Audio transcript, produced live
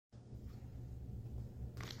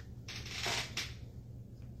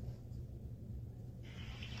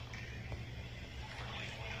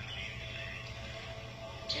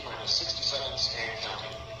counties and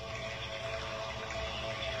county.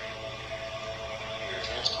 We are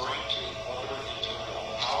transferring to orbiter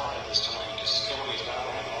internal power at this time. Discovery is now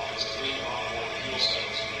running off its 3 onboard fuel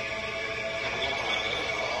cells. Coming up on there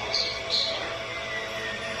for all the sequence start.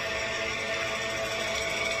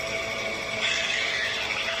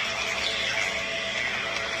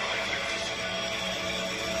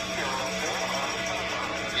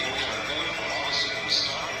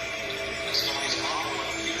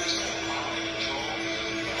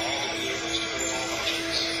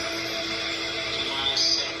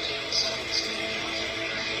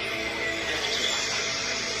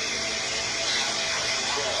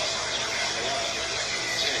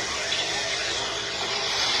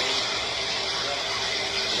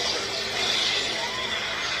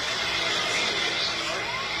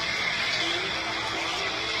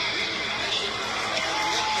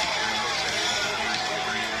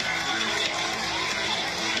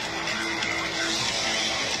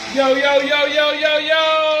 Yo, yo, yo, yo, yo,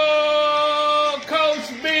 yo!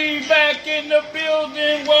 Coach B back in the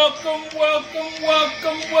building. Welcome, welcome,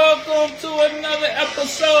 welcome, welcome to another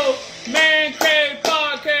episode. Man Cave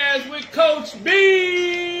Podcast with Coach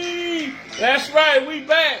B. That's right, we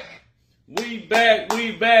back. We back,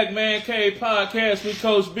 Man Cave Podcast with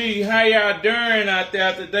Coach B. How y'all doing out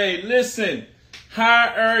there today? Listen,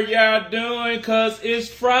 how are y'all doing? Cause it's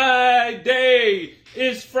Friday.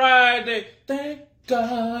 It's Friday. Thank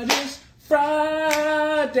God it's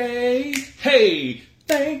Friday. Hey,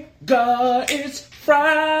 thank God it's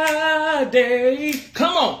Friday.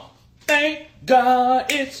 Come on. Thank God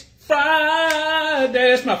it's Friday.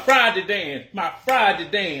 That's my Friday dance. My Friday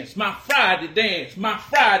dance. My Friday dance. My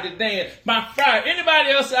Friday dance. My Friday.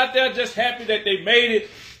 Anybody else out there just happy that they made it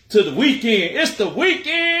to the weekend? It's the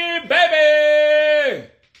weekend, baby.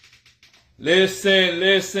 Listen.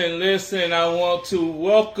 I want to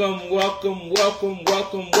welcome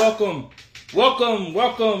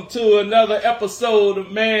to another episode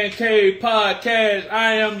of Man Cave Podcast.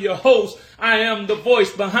 I am your host. I am the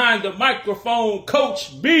voice behind the microphone,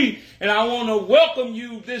 Coach B. And I want to welcome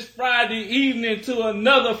you this Friday evening to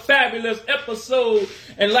another fabulous episode.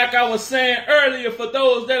 And like I was saying earlier, for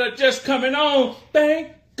those that are just coming on,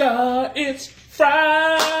 thank God it's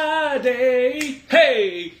Friday.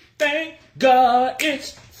 Hey, thank God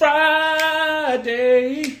it's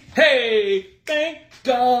Friday. Hey, thank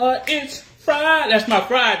God it's Friday. That's my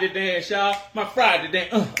Friday dance, y'all. My Friday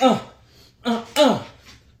dance.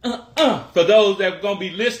 For those that are going to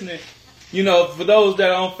be listening, you know, for those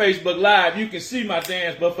that are on Facebook Live, you can see my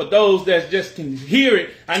dance. But for those that just can hear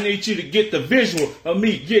it, I need you to get the visual of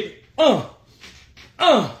me getting, cause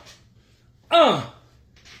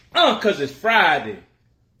it's Friday.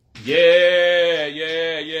 Yeah.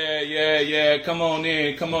 Come on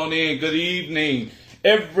in. Good evening,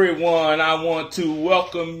 everyone. I want to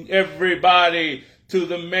welcome everybody to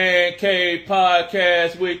the Man Cave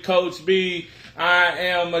Podcast with Coach B. I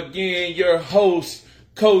am again your host,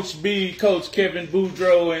 Coach B, Coach Kevin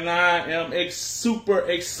Boudreaux, and I am super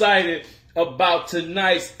excited about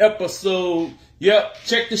tonight's episode. Yep,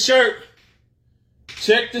 check the shirt.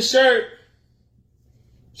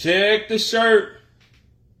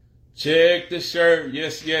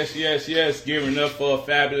 Yes. Gearing up for a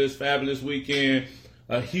fabulous weekend.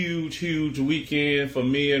 A huge weekend for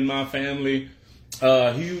me and my family.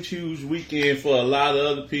 Huge weekend for a lot of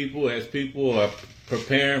other people as people are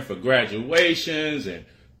preparing for graduations and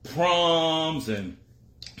proms and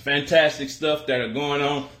fantastic stuff that are going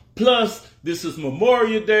on. Plus, this is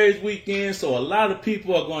Memorial Day weekend, so a lot of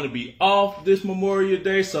people are going to be off this Memorial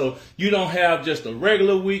Day. So you don't have just a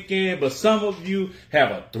regular weekend, but some of you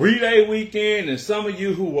have a 3-day weekend, and some of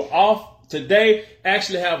you who were off today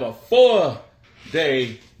actually have a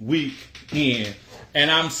 4-day weekend.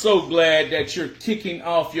 And I'm so glad that you're kicking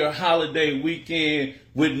off your holiday weekend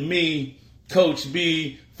with me, Coach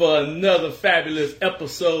B, for another fabulous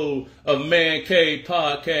episode of Man Cave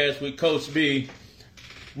Podcast with Coach B.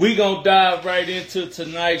 We're going to dive right into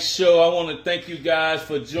tonight's show. I want to thank you guys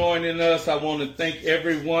for joining us. I want to thank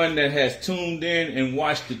everyone that has tuned in and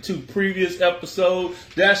watched the 2 previous episodes.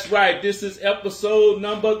 That's right. This is episode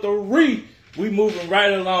number 3. We moving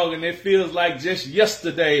right along, and it feels like just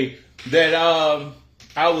yesterday that I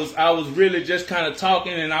was really just kind of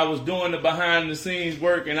talking, and I was doing the behind the scenes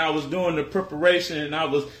work, and I was doing the preparation, and I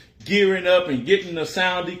was gearing up and getting the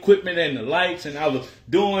sound equipment and the lights, and I was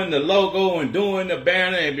doing the logo and doing the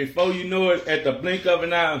banner, and before you know it, at the blink of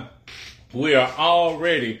an eye, we are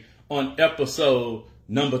already on episode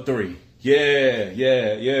number 3.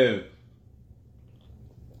 Yeah.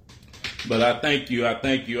 But I thank you.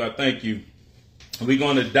 We're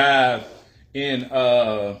going to dive in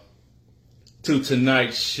to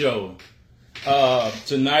tonight's show.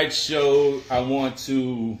 Tonight's show, I want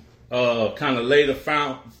to kind of lay the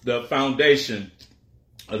foundation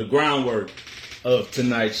of the groundwork of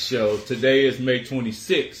tonight's show. Today is May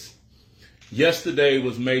 26th. Yesterday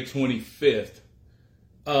was May 25th.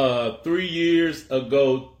 3 years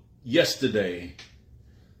ago yesterday,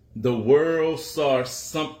 the world saw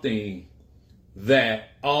something that,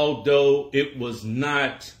 although it was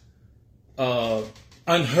not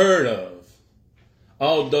unheard of,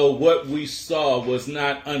 although what we saw was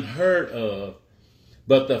not unheard of,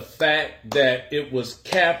 but the fact that it was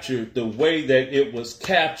captured, the way that it was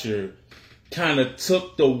captured, kind of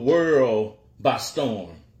took the world by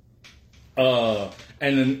storm.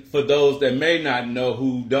 And for those that may not know,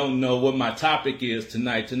 who don't know what my topic is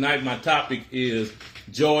tonight my topic is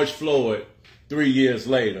George Floyd 3 years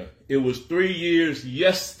later. It was 3 years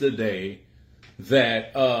yesterday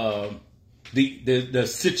that the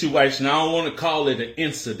situation, I don't want to call it an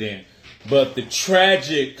incident, but the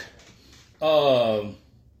tragic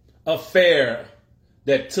affair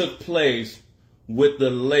that took place with the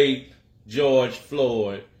late George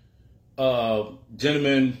Floyd.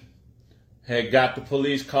 Gentleman had got the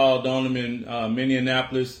police called on him in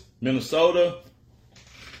Minneapolis, Minnesota,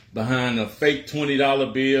 behind a fake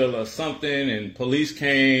 $20 bill or something, and police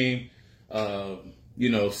came.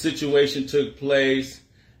 Situation took place,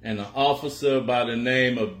 and an officer by the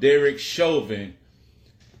name of Derek Chauvin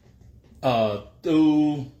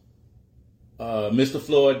threw Mr.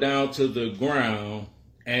 Floyd down to the ground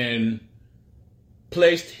and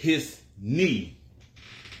placed his knee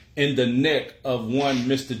in the neck of one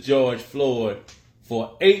Mr. George Floyd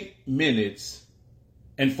for 8 minutes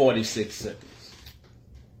and 46 seconds.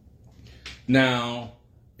 Now,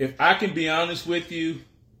 if I can be honest with you,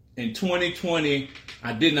 in 2020,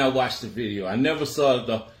 I did not watch the video. I never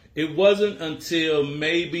saw it wasn't until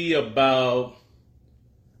maybe about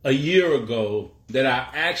a year ago that I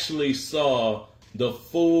actually saw the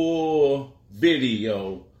full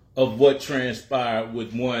video of what transpired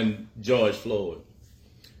with one George Floyd.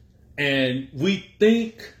 And we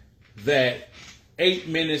think that 8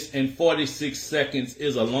 minutes and 46 seconds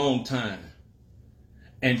is a long time.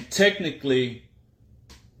 And technically,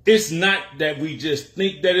 it's not that we just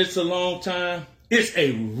think that it's a long time. It's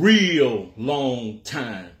a real long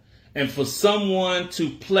time. And for someone to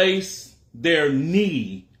place their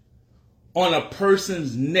knee on a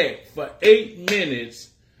person's neck for 8 minutes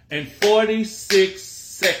and 46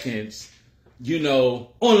 seconds,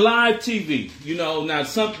 on live TV, now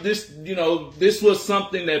this was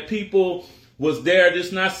something that people was there. This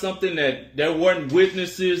is not something that there weren't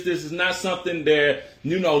witnesses. This is not something that,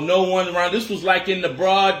 no one around. This was like in the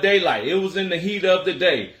broad daylight. It was in the heat of the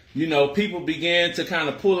day. People began to kind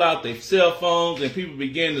of pull out their cell phones and people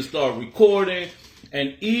began to start recording.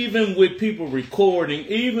 And even with people recording,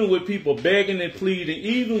 even with people begging and pleading,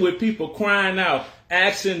 even with people crying out,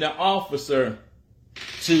 asking the officer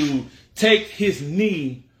to take his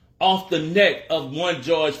knee off the neck of one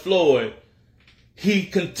George Floyd, he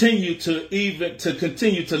continued to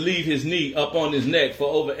leave his knee up on his neck for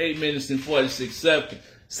over 8 minutes and 46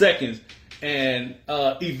 seconds. And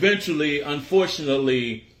eventually,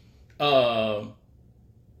 unfortunately, George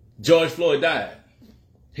Floyd died.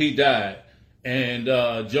 He died. And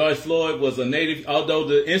George Floyd was a native, although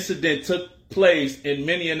the incident took place in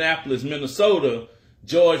Minneapolis, Minnesota,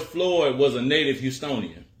 George Floyd was a native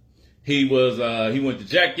Houstonian. He went to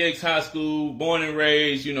Jack Yates High School, born and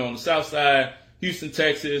raised, on the south side, Houston,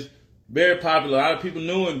 Texas. Very popular. A lot of people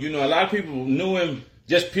knew him. A lot of people knew him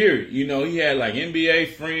just period. He had like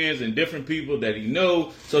NBA friends and different people that he knew.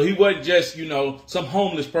 So he wasn't just, some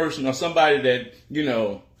homeless person or somebody that,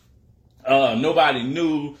 nobody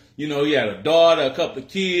knew. He had a daughter, a couple of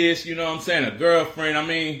kids, a girlfriend.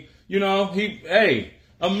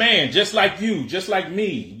 A man just like you, just like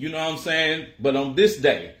me, But on this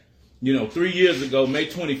day, 3 years ago, May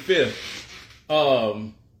 25th,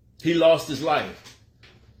 he lost his life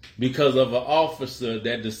because of an officer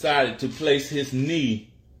that decided to place his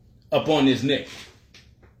knee up on his neck.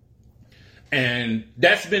 And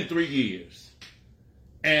that's been 3 years.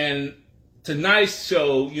 And tonight's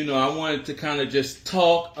show, I wanted to kind of just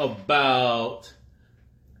talk about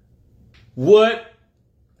what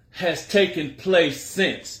has taken place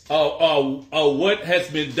since, or what has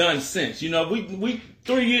been done since. We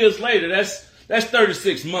 3 years later, that's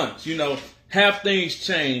 36 months. Have things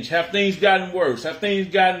changed? Have things gotten worse? Have things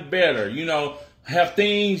gotten better? Have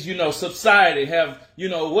things, subsided? Have,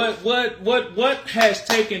 what has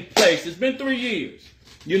taken place? It's been 3 years,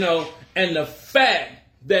 and the fact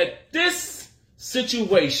that this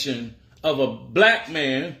situation of a black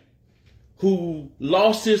man who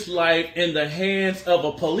lost his life in the hands of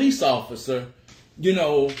a police officer,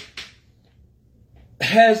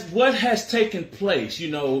 what has taken place,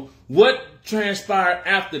 what transpired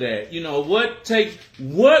after that,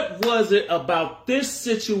 what was it about this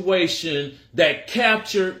situation that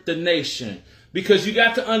captured the nation? Because you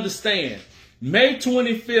got to understand, May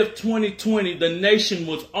 25th, 2020, the nation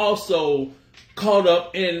was also caught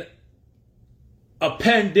up in a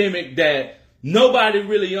pandemic that nobody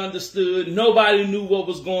really understood. Nobody knew what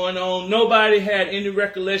was going on. Nobody had any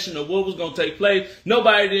recollection of what was going to take place.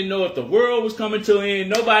 Nobody didn't know if the world was coming to an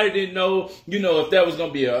end. Nobody didn't know, if there was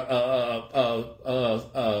going to be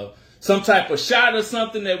some type of shot or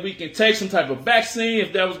something that we can take, some type of vaccine,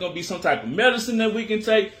 if there was going to be some type of medicine that we can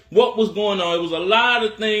take. What was going on? It was a lot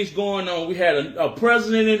of things going on. We had a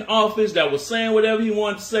president in office that was saying whatever he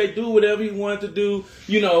wanted to say, do whatever he wanted to do.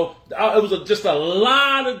 It was just a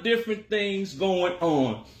lot of different things going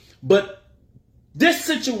on. But this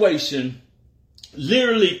situation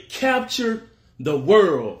literally captured the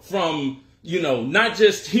world from, not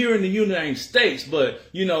just here in the United States, but,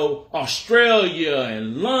 Australia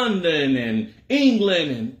and London and England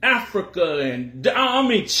and Africa and,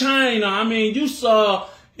 China. You saw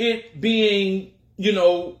it being,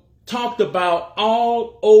 talked about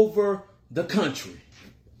all over the country.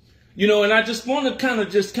 And I just want to kind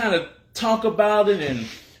of talk about it and,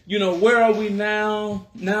 where are we now?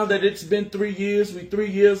 Now that it's been 3 years, 3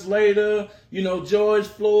 years later, George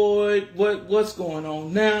Floyd, what's going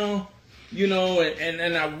on now?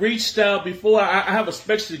 And I reached out before. I have a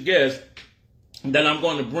special guest that I'm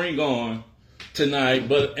going to bring on tonight,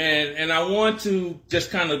 and I want to just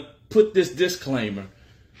kind of put this disclaimer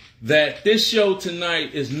that this show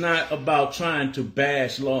tonight is not about trying to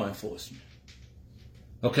bash law enforcement.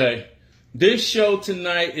 Okay? This show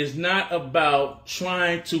tonight is not about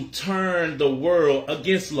trying to turn the world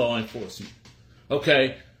against law enforcement.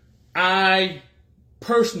 Okay? I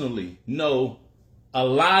personally know a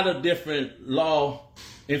lot of different law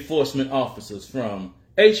enforcement officers, from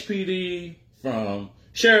HPD, from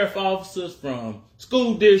sheriff officers, from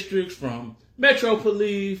school districts, from Metro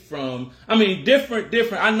Police, different.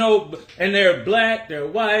 I know, and they're black, they're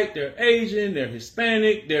white, they're Asian, they're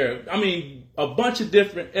Hispanic, a bunch of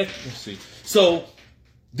different ethnicities. So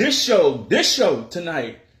this show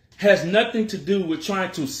tonight has nothing to do with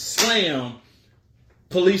trying to slam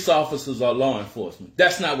police officers or law enforcement.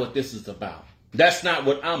 That's not what this is about. That's not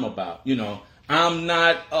what I'm about. I'm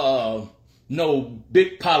not no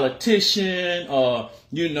big politician or,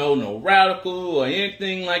 no radical or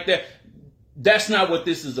anything like that. That's not what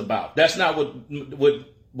this is about. That's not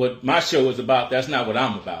what my show is about. That's not what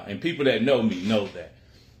I'm about. And people that know me know that,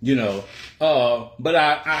 but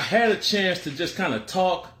I had a chance to just kind of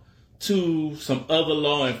talk to some other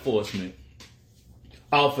law enforcement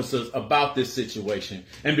officers about this situation.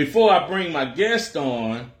 And before I bring my guest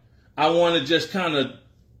on, I want to just kind of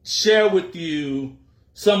share with you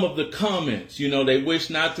some of the comments. They wish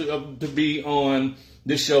not to be on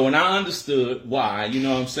the show, and I understood why,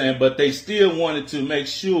 but they still wanted to make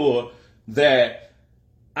sure that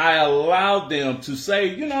I allowed them to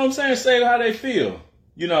say, say how they feel.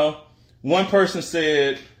 One person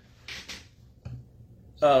said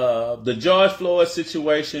the George Floyd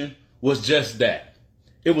situation was just that.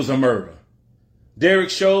 It was a murder. Derek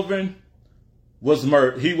Chauvin was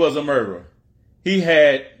murdered. He was a murderer. He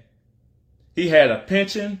had a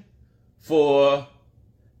penchant for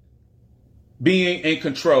being in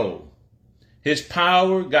control. His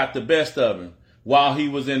power got the best of him while he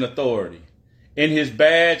was in authority. In his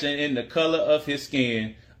badge and in the color of his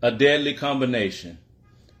skin, a deadly combination.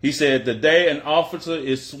 He said, the day an officer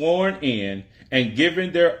is sworn in and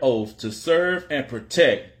given their oath to serve and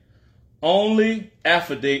protect only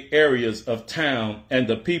affidavit areas of town and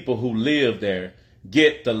the people who live there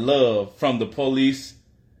get the love from the police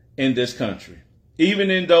in this country.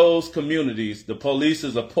 Even in those communities, the police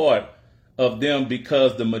is a part of them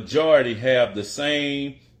because the majority have the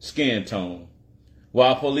same skin tone.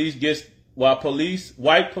 White police gets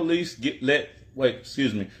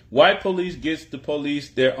the police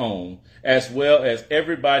their own, as well as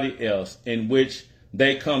everybody else, in which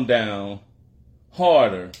they come down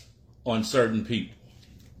harder on certain people.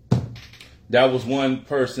 That was one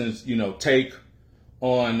person's, take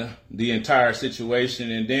on the entire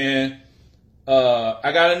situation. And then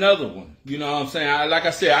I got another one. Like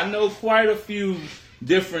I said, I know quite a few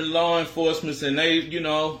different law enforcements, and they,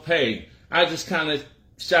 hey, I just kind of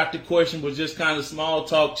shot the question, was just kind of small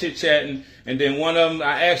talk, chit-chatting. And then one of them,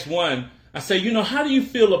 I asked one, I say, how do you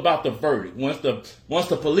feel about the verdict? Once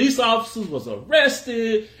the police officers was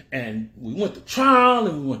arrested and we went to trial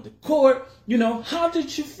and we went to court, how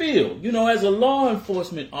did you feel? As a law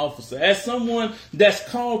enforcement officer, as someone that's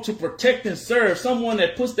called to protect and serve, someone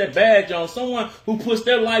that puts their badge on, someone who puts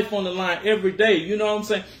their life on the line every day, you know what I'm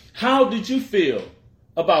saying? How did you feel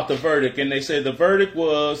about the verdict? And they say the verdict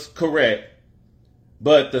was correct,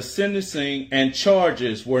 but the sentencing and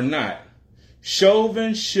charges were not.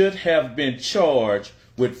 Chauvin should have been charged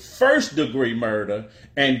with first-degree murder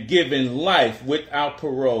and given life without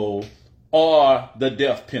parole or the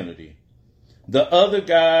death penalty. The other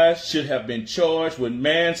guys should have been charged with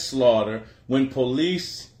manslaughter. When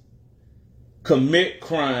police commit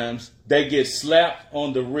crimes, they get slapped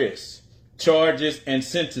on the wrist. Charges and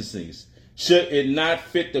sentences. Should it not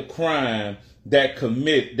fit the crime that's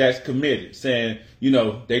committed? Saying,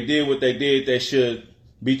 they did what they did, they should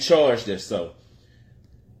be charged as so.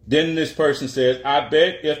 Then this person says, I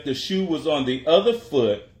bet if the shoe was on the other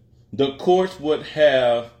foot, the courts would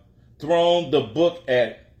have thrown the book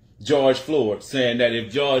at George Floyd, saying that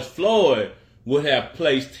if George Floyd would have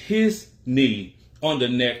placed his knee on the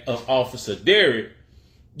neck of Officer Derrick,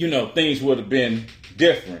 things would have been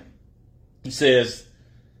different. He says,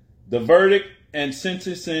 the verdict and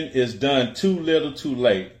sentencing is done too little too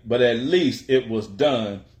late, but at least it was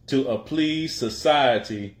done to appease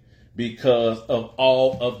society because of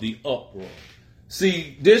all of the uproar.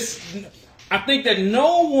 See, I think that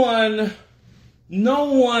no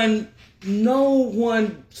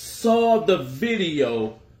one saw the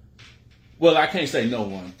video. Well, I can't say no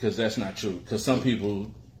one because that's not true. Because some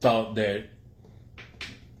people thought that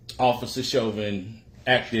Officer Chauvin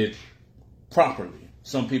acted properly.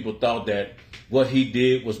 Some people thought that what he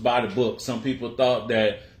did was by the book. Some people thought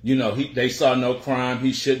that, they saw no crime.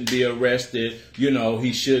 He shouldn't be arrested.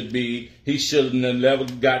 He shouldn't have never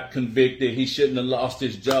got convicted. He shouldn't have lost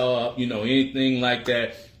his job, anything like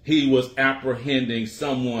that. He was apprehending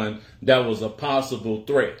someone that was a possible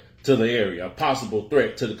threat to the area, a possible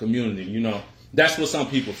threat to the community. That's what some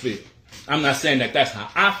people feel. I'm not saying that that's how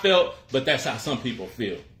I felt, but that's how some people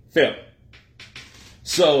felt.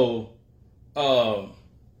 So, but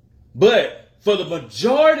for the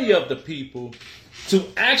majority of the people to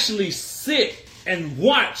actually sit and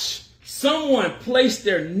watch someone place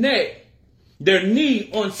their knee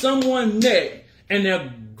on someone's neck, and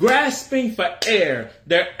they're grasping for air.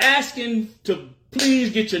 They're asking to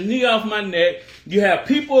please get your knee off my neck. You have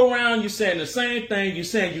people around you saying the same thing. You're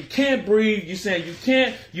saying you can't breathe. You're saying you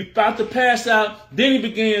can't. You're about to pass out. Then he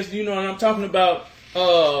begins, and I'm talking about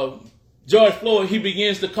George Floyd. He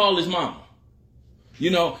begins to call his mama.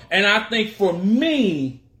 And I think for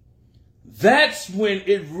me, that's when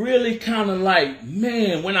it really kind of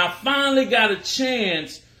when I finally got a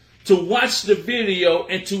chance to watch the video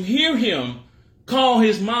and to hear him call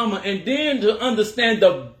his mama, and then to understand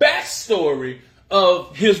the backstory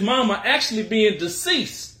of his mama actually being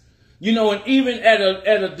deceased, and even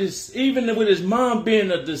even with his mom being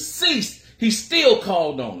a deceased, he still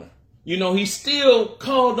called on her. He still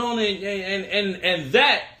called on her, and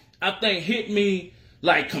that I think hit me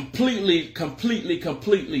like completely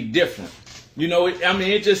different.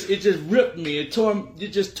 It just ripped me. It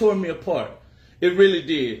just tore me apart. It really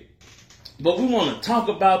did. But we want to talk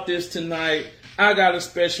about this tonight. I got a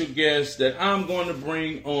special guest that I'm going to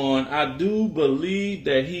bring on. I do believe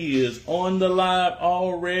that he is on the live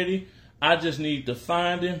already. I just need to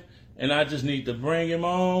find him, and I just need to bring him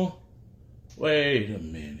on. Wait a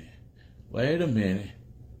minute.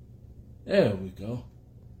 There we go.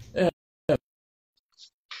 There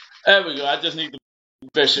we go. I just need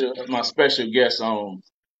my special guest on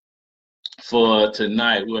for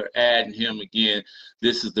tonight. We're adding him again.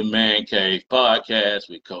 This is the Man Cave Podcast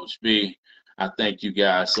with Coach B. I thank you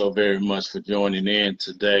guys so very much for joining in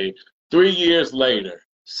today. 3 years later,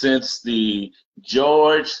 since the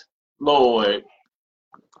George Floyd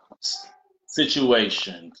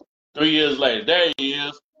situation. 3 years later, there he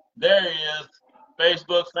is.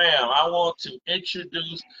 Facebook fam. I want to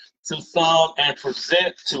introduce to some and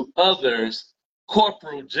present to others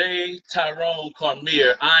Corporal J Tyrone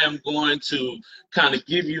Cormier. I am going to kind of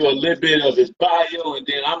give you a little bit of his bio, and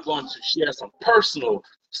then I'm going to share some personal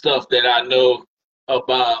stuff that I know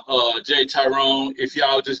about J Tyrone. If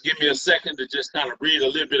y'all just give me a second to just kind of read a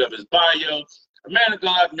little bit of his bio. A man of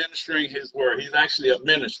God ministering his word. He's actually a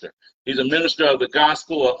minister. He's a minister of the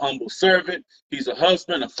gospel, a humble servant. He's a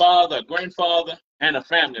husband, a father, a grandfather, and a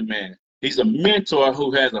family man. He's a mentor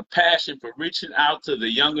who has a passion for reaching out to the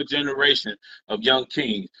younger generation of young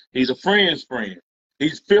kings. He's a friend's friend.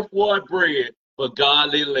 He's Fifth Ward bred, but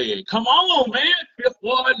godly led. Come on, man. Fifth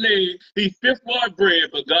Ward led. He's Fifth Ward bred,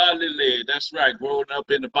 but godly led. That's right. Growing up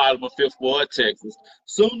in the bottom of Fifth Ward, Texas.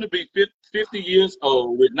 Soon to be 50 years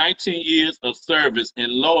old with 19 years of service in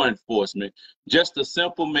law enforcement. Just a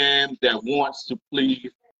simple man that wants to please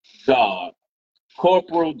God.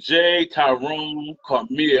 Corporal J Tyrone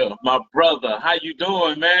Cormier, my brother. How you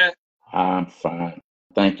doing, man? I'm fine.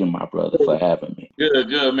 Thank you, my brother, for having me. Good,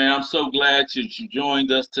 good, man. I'm so glad you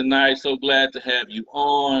joined us tonight. So glad to have you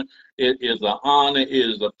on. It is an honor. It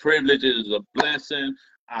is a privilege. It is a blessing.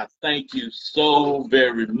 I thank you so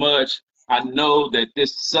very much. I know that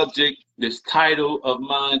this subject, this title of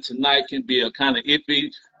mine tonight can be a kind of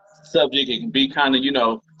iffy subject. It can be kind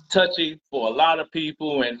of, touchy for a lot of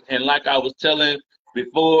people. And like I was telling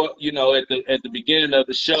before, at the beginning of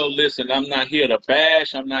the show, listen, I'm not here to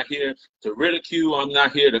bash. I'm not here to ridicule. I'm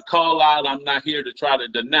not here to call out. I'm not here to try to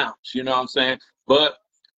denounce, you know what I'm saying? But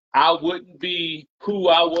I wouldn't be who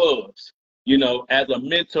I was, as a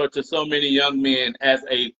mentor to so many young men, as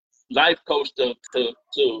a life coach to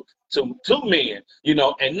men,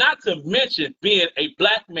 and not to mention being a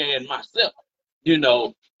black man myself,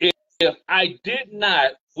 if I did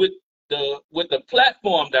not, with the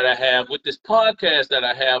platform that I have, with this podcast that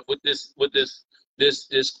I have, with this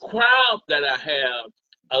crowd that I have,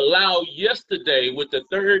 allow yesterday with the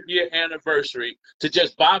 3rd year anniversary to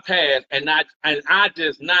just bypass and I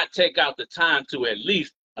just not take out the time to at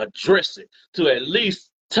least address it, to at least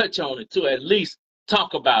touch on it, to at least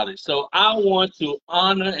talk about it. So I want to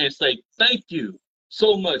honor and say thank you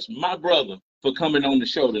so much, my brother, for coming on the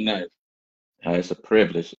show tonight. It's a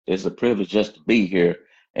privilege. It's a privilege just to be here.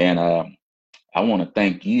 And I want to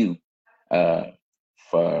thank you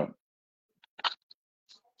for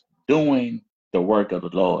doing the work of the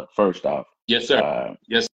Lord, first off. Yes, sir.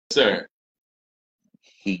 Yes, sir.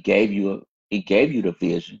 He gave you the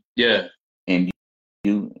vision. Yeah. And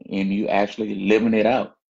you actually living it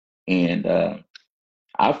out. And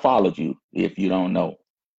I followed you, if you don't know.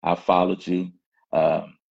 I followed you.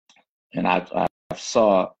 And I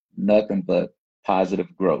saw nothing but positive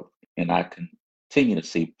growth, and I continue to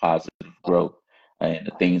see positive growth in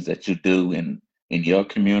the things that you do in your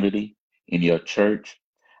community, in your church,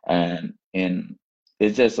 and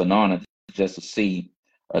it's just an honor just to see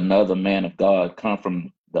another man of God come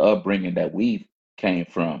from the upbringing that we came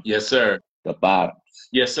from. Yes, sir. The bottom.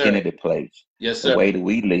 Yes, sir. Kennedy place. Yes, sir. The way that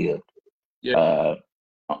we lived. Yeah.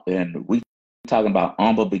 And we talking about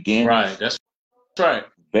humble beginnings. Right. That's right.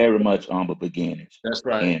 Very much humble beginnings. That's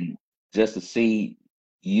right. And just to see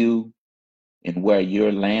you and where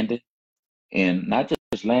you're landed, and not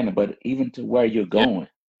just landing, but even to where you're going,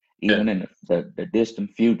 even in the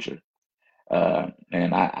distant future.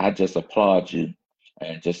 And I just applaud you,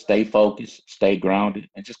 and just stay focused, stay grounded,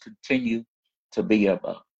 and just continue to be a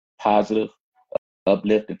positive,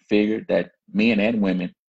 uplifting figure that men and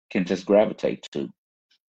women can just gravitate to.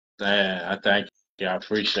 I thank you. I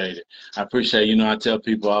appreciate it. I tell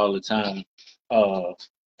people all the time,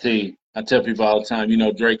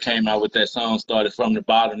 Drake came out with that song, started from the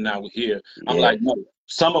bottom, now we're here. I'm like, no,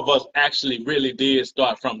 some of us actually really did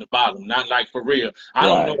start from the bottom, not like for real. I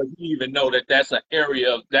don't know if you even know that that's an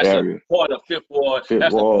area, a part of Fifth Ward, a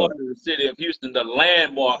part of the city of Houston, the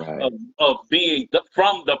landmark of being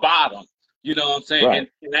from the bottom. You know what I'm saying?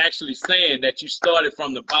 And actually saying that you started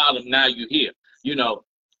from the bottom, now you're here.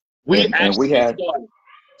 We started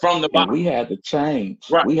from the bottom. We had to change.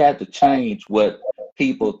 Right. We had to change what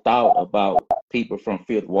people thought about people from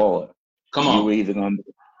Fifth Ward. Come on. You were either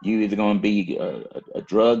gonna be a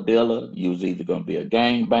drug dealer. You was either gonna be a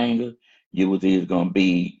gangbanger. You was either gonna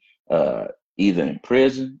be either in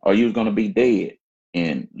prison or you was gonna be dead.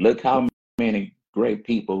 And look how many great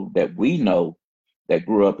people that we know that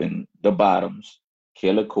grew up in the bottoms,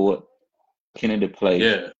 Keller Court, Kennedy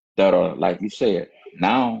Place, that are, like you said,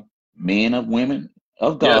 now men or women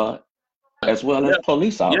of God, as well as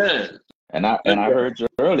police officers. And I heard you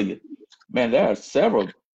earlier, man, there are several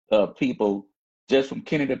people just from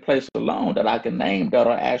Kennedy Place alone that I can name that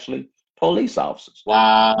are actually police officers.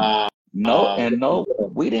 Wow. No,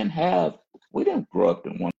 we didn't grow up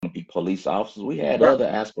and want to be police officers. We had other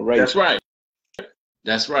aspirations.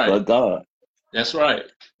 That's right. But God. That's right.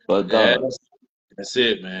 But God. That's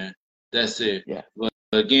it, man. That's it. Yeah. But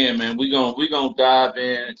again, man, we're gonna dive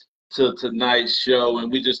in to tonight's show, and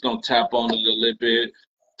we're just gonna tap on it a little bit.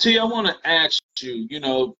 T, I want to ask you,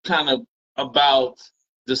 kind of about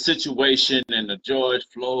the situation and the George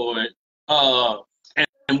Floyd,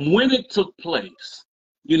 and when it took place,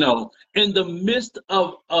 in the midst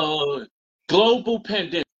of a global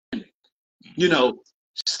pandemic,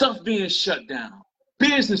 stuff being shut down,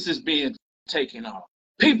 businesses being taken off,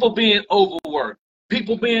 people being overworked,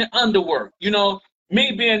 people being underworked, you know,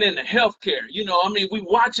 me being in the healthcare, you know, I mean, we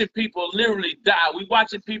watching people literally die. We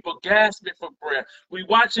watching people gasping for breath. We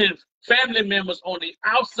watching family members on the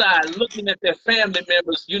outside looking at their family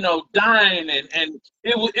members, you know, dying, and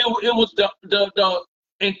it was the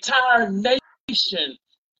entire nation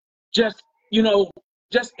just, you know,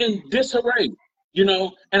 just in disarray, you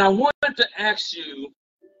know. And I wanted to ask you,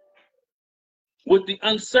 with the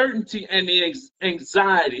uncertainty and the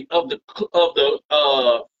anxiety of the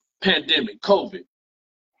pandemic, COVID,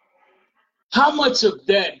 how much of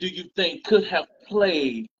that do you think could have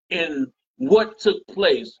played in what took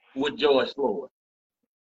place with George Floyd?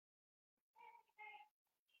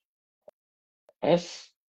 That's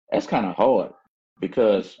kind of hard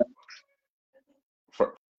because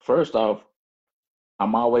first off,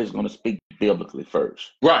 I'm always going to speak biblically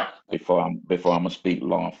first, Right. Before I'm gonna speak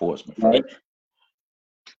law enforcement Right. first.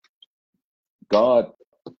 God,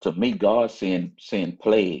 to me, God send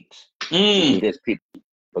plagues to get His people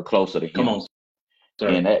closer to Him. Come on, sir.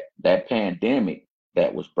 And that pandemic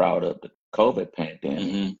that was brought up, the COVID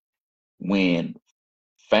pandemic, when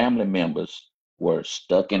family members were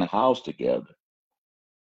stuck in a house together,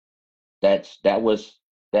 that was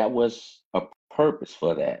a purpose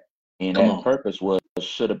for that, and that purpose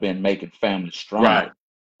should have been making families stronger. Right.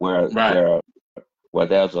 Where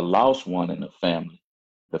there's a lost one in the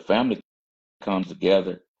family comes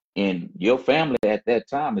together, and your family at that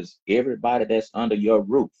time is everybody that's under your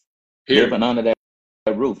roof, living under that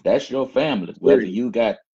roof. That's your family. Whether you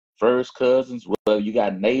got first cousins, whether you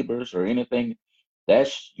got neighbors or anything,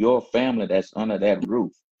 that's your family that's under that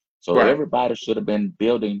roof. So everybody should have been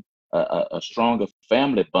building a stronger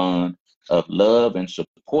family bond of love and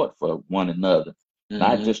support for one another,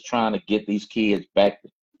 not just trying to get these kids back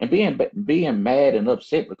and being mad and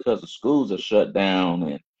upset because the schools are shut down,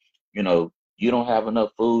 and you know, you don't have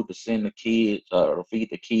enough food to send the kids or feed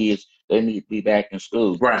the kids. They need to be back in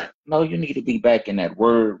school. Right. No, you need to be back in that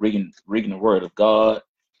word, reading the word of God,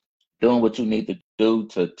 doing what you need to do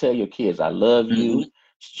to tell your kids, I love you,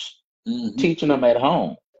 teaching them at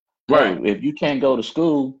home. Right. Hey, if you can't go to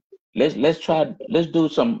school, let's do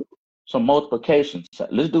some multiplication.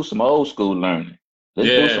 Let's do some old school learning. Let's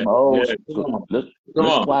do some old school.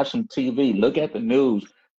 Let's watch some TV. Look at the news.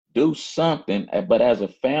 Do something, but as a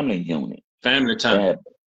family unit. Family time.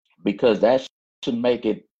 Because that should make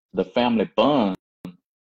the family bond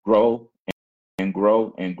grow and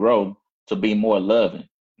grow and grow to be more loving,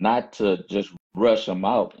 not to just rush them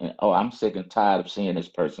out and, oh, I'm sick and tired of seeing this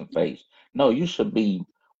person's face. No, you should be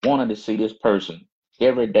wanting to see this person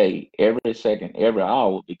every day, every second, every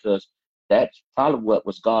hour, because that's probably what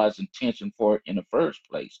was God's intention for it in the first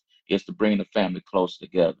place, is to bring the family close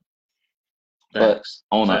together. But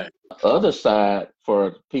on the other side,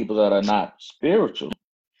 for people that are not spiritual,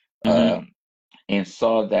 and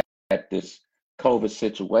saw that this COVID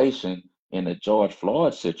situation and the George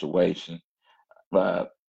Floyd situation,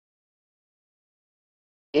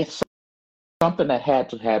 it's something that had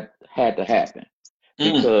to happen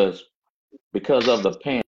because of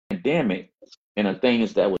the pandemic and the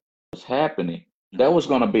things that was happening. There was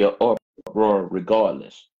going to be an uproar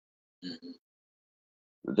regardless.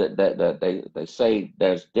 That they say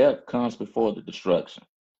there's death comes before the destruction,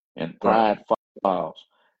 and pride falls.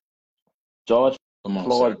 George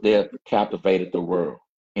Floyd's death captivated the world,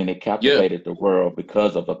 and it captivated the world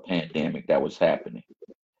because of a pandemic that was happening.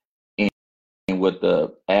 And with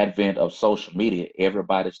the advent of social media,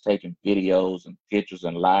 everybody's taking videos and pictures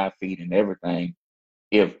and live feed and everything.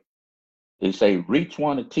 If they say reach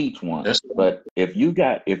one to teach one, but if you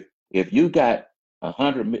got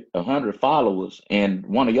 100 followers and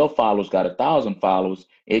one of your followers got 1,000 followers,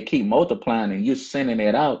 it keep multiplying and you're sending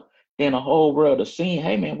it out, then the whole world is seeing,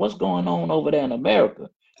 hey man, what's going on over there in America?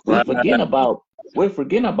 We're forgetting about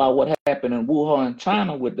what happened in Wuhan,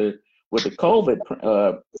 China with the COVID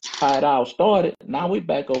how it all started. Now we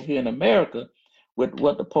back over here in America with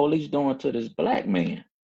what the police doing to this black man.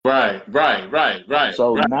 Right.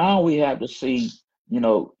 So now we have to see, you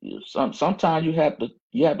know, sometimes you have to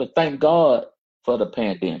thank God for the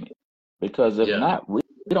pandemic, because if not, we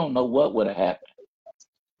don't know what would have happened.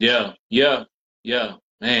 Yeah.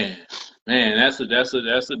 Man, that's a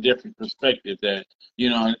different perspective that, you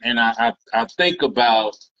know, and I think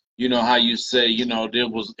about, you know, how you say, you know, it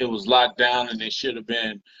was locked down and it should have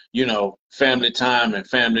been, you know, family time, and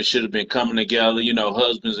families should have been coming together, you know,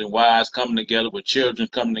 husbands and wives coming together with children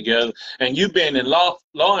coming together. And you being in law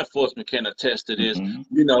enforcement can attest to this.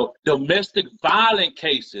 You know, domestic violence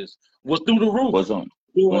cases was through the roof.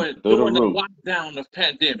 during through the the roof. lockdown of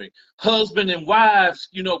pandemic. Husband and wives,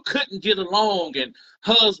 couldn't get along, and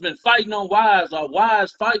husband fighting on wives or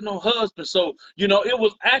wives fighting on husbands. So, it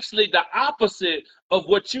was actually the opposite of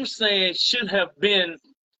what you're saying should have been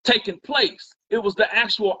taking place. It was the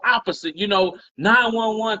actual opposite.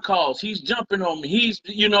 911 calls. He's jumping on me.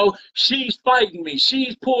 She's fighting me.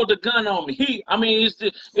 She's pulled a gun on me. It was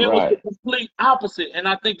the Right. complete opposite. And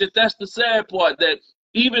I think that that's the sad part, that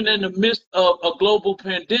even in the midst of a global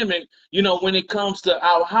pandemic, when it comes to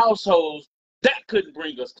our households, that couldn't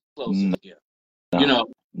bring us closer No, together. You know,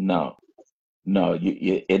 no, no.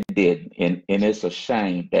 It didn't, and it's a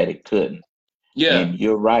shame that it couldn't. yeah. And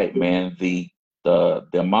you're right, man. The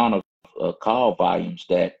amount of call volumes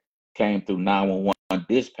that came through 911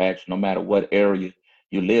 dispatch, no matter what area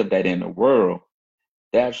you lived at in the world,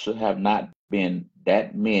 there should have not been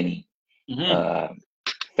that many Mm-hmm.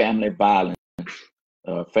 family violence,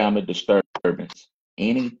 family disturbance,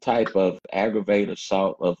 any type of aggravated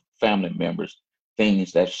assault of family members,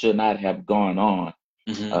 things that should not have gone on.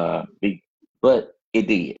 Mm-hmm. But it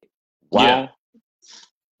did. Yeah. Why?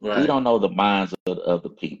 We Right. don't know the minds of the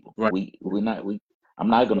people. Right. I'm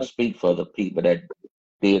not going to speak for the people that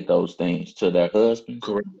did those things to their husbands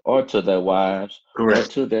Correct. or to their wives or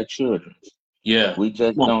Correct. to their children. Yeah. We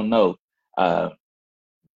just Come on. don't know.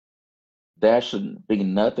 There should be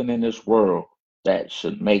nothing in this world that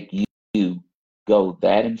should make you go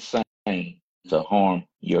that insane to harm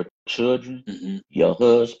your children, Mm-hmm. your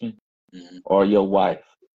husband, Mm-hmm. or your wife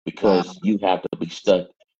Wow. because you have to be stuck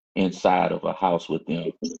inside of a house with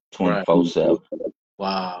them Right. 24/7.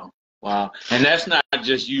 Wow. Wow. And that's not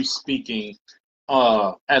just you speaking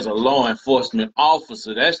as a law enforcement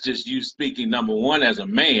officer. That's just you speaking, number one, as a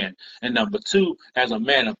man, and number two, as a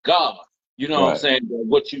man of God. You know what I'm Right. saying?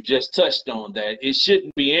 What you just touched on, that it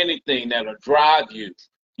shouldn't be anything that'll drive you,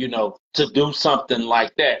 to do something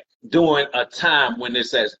like that during a time when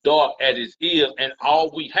it's as dark as it is, and all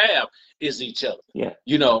we have is each other. Yeah.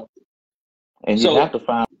 And you So have to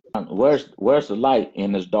find where's the light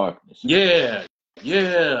in this darkness. yeah.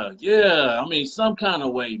 Some kind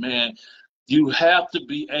of way, man. You have to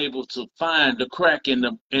be able to find the crack in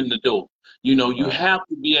the door. You Right. have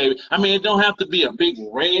to be able. It don't have to be a big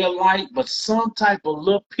red light, but some type of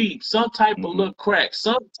little peep, some type of little crack,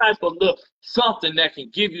 some type of little something that can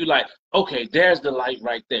give you like, okay, there's the light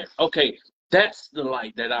right there. Okay, that's the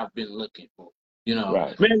light that I've been looking for.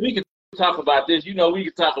 Right. Man, we can talk about this. We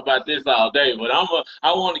can talk about this all day, but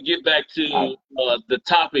I want to get back to the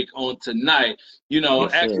topic on tonight. Yes,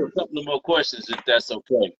 Ask you sir. a couple of more questions if that's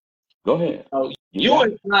okay. Go ahead. You You got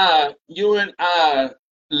and it. you and I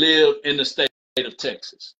live in the state of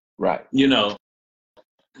Texas. Right.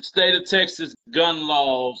 State of Texas gun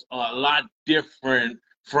laws are a lot different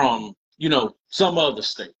from some other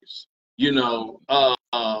states.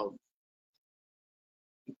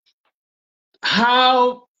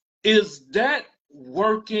 How is that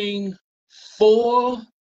working for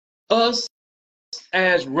us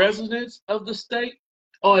as residents of the state,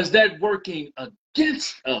 or is that working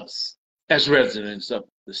against us as residents of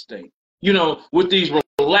the state? With these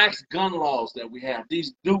relaxed gun laws that we have,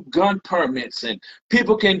 these new gun permits, and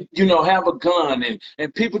people can, have a gun,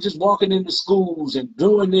 and people just walking into schools and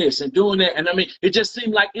doing this and doing that. And it just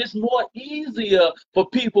seems like it's more easier for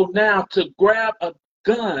people now to grab a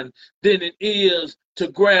gun than it is to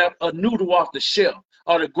grab a noodle off the shelf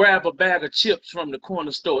or to grab a bag of chips from the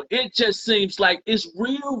corner store. It just seems like it's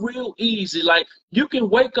real easy. Like you can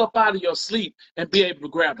wake up out of your sleep and be able to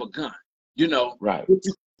grab a gun, Right.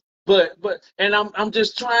 But I'm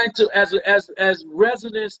just trying to, as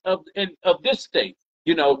residents of this state,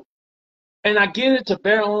 and I get it, to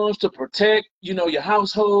bear arms to protect, your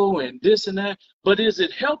household and this and that. But is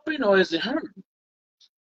it helping or is it hurting?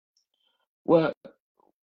 Well,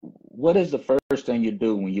 what is the first thing you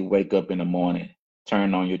do when you wake up in the morning?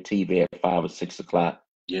 Turn on your TV at 5 or 6 o'clock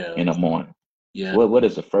Yeah. in the morning. Yeah. What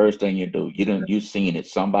is the first thing you do? You seen it.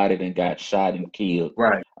 Somebody that got shot and killed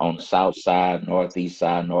Right. on the south side, northeast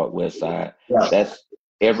side, northwest side. Right. That's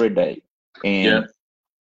every day. And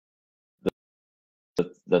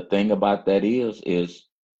the thing about that is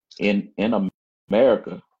in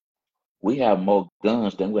America, we have more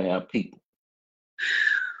guns than we have people.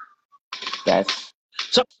 That's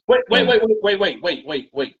So wait.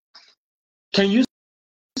 Can you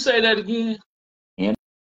say that again? in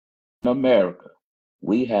America,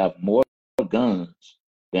 we have more guns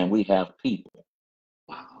than we have people.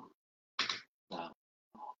 Wow.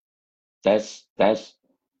 That's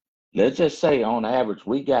let's just say on average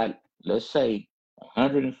we got, let's say,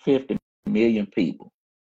 150 million people.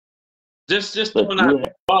 Just But throwing out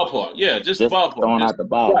the ballpark. Yeah, just ballpark. throwing out the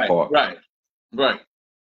ballpark. Right.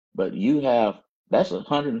 But that's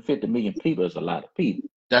 150 million people. Is a lot of people.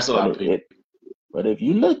 That's a But lot of people. but if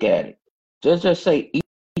you look at it, just say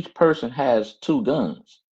each person has 2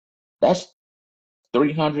 guns. That's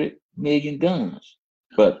 300 million guns.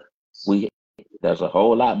 But there's a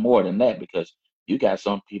whole lot more than that, because you got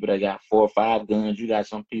some people that got 4 or 5 guns. You got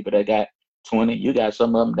some people that got 20. You got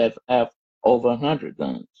some of them that have over 100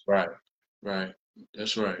 guns. Right.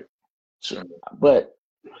 That's right. But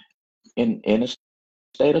in the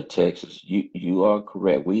state of Texas, you are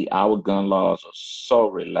correct. Our gun laws are so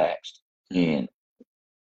relaxed, and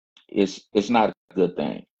it's not a good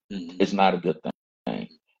thing. It's not a good thing.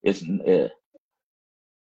 It's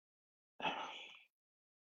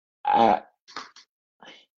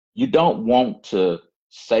you don't want to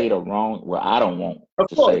say the wrong. Well, I don't want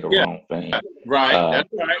to say the wrong thing. Right.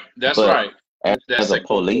 That's right. As a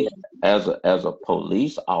police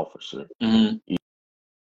officer, you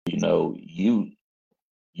know,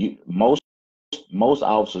 most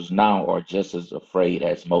officers now are just as afraid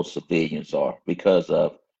as most civilians are, because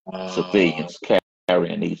of civilians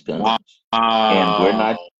carrying these guns. And we're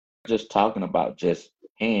not just talking about just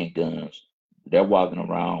handguns. They're walking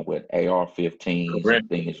around with AR-15s and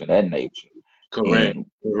things of that nature. Correct.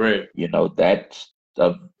 You know, that's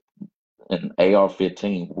an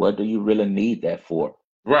AR-15. What do you really need that for?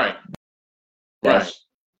 Right. That's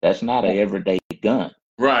not an everyday gun.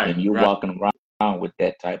 Right. And you're walking around with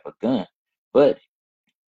that type of gun. But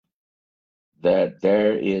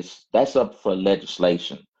that's up for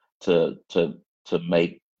legislation to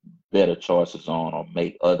make better choices on, or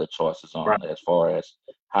make other choices on, as far as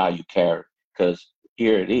how you carry. Because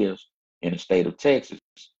here it is in the state of Texas,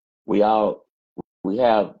 we have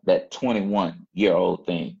that 21-year-old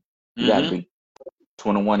thing. You got to be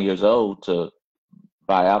 21 years old to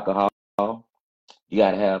buy alcohol. You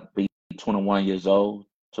got to be 21 years old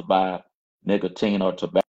to buy nicotine or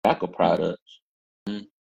tobacco products. You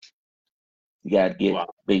got to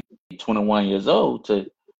be 21 years old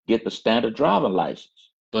to get the standard driving license.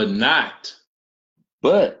 But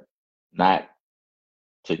not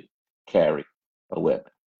to carry a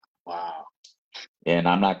weapon. Wow. And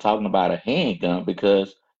I'm not talking about a handgun,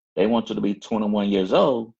 because they want you to be 21 years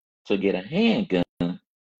old to get a handgun,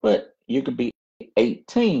 but you can be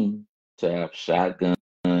 18 to have a shotgun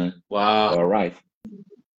or a rifle.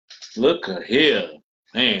 Look at here,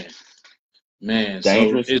 man.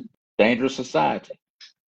 Dangerous society.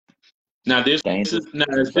 Now is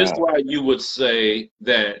this why you would say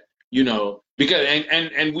that, you know, because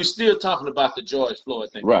and we're still talking about the George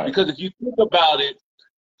Floyd thing, right? Because if you think about it,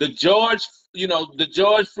 the George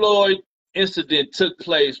Floyd incident took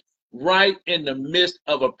place right in the midst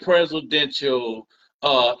of a presidential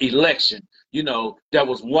election. You know, that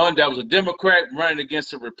was a Democrat running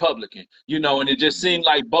against a Republican, you know, and it just seemed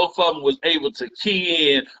like both of them was able to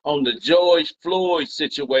key in on the George Floyd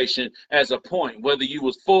situation as a point, whether you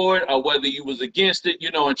was for it or whether you was against it,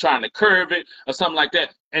 you know, and trying to curb it or something like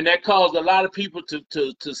that. And that caused a lot of people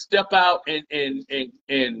to step out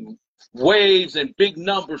and waves and big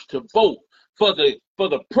numbers to vote for the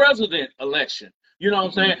president election. You know what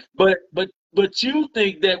I'm saying? But you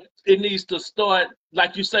think that it needs to start,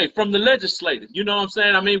 like you say, from the legislative. You know what I'm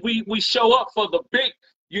saying? I mean, we show up for the big,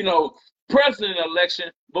 you know, president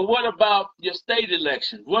election, but what about your state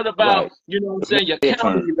election? What about, you know what I'm saying, your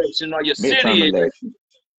county election or your city election?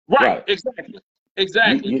 Right.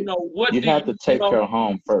 Exactly. You know, what you have to take care of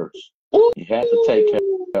home first. You have to take care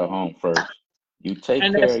of home first. You take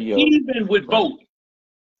care of your, even with voting.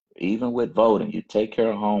 Even with voting, you take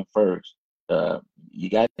care of home first. You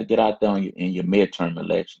got to get out there in your midterm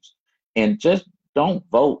elections, and just don't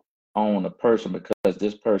vote on a person because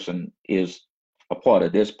this person is a part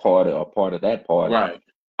of this party or part of that party. Right.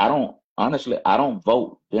 I don't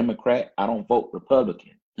vote Democrat. I don't vote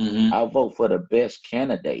Republican. Mm-hmm. I vote for the best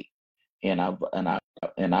candidate, and I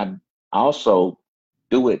also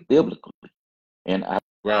do it biblically, and I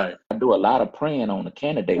do a lot of praying on the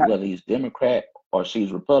candidate, whether he's Democrat or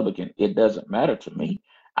she's Republican. It doesn't matter to me.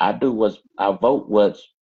 I vote what's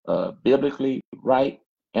biblically right,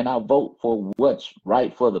 and I vote for what's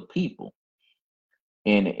right for the people.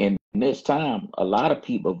 And in this time, a lot of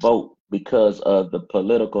people vote because of the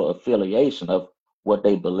political affiliation of what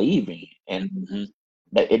they believe in, and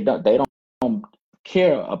they don't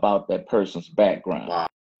care about that person's background. Wow.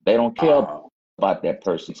 They don't care about that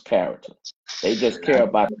person's character. They just care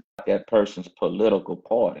about that person's political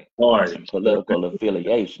party and political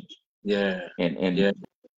affiliations. Yeah. And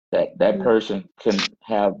that person can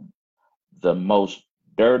have the most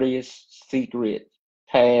dirtiest secret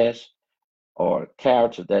past or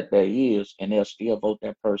character that there is, and they'll still vote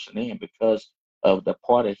that person in because of the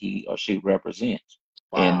party he or she represents.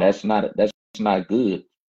 and Wow. that's not good.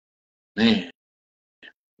 Man,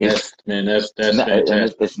 It's that's not, and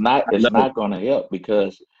fantastic. I it's love it. not going to help,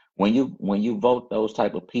 because when you vote those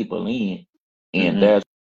type of people in, and Hmm. there's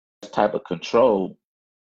type of control,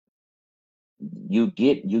 you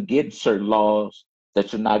get certain laws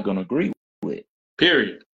that you're not going to agree with.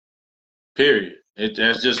 Period. Period.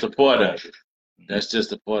 That's just a part of it. Mhm. That's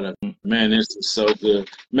just a part of it. Man, this is so good.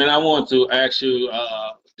 Man, I want to ask you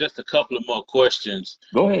just a couple of more questions.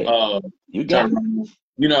 Go ahead, Uh, you got it. Tyrone,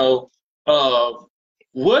 you know, uh,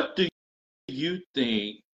 what do you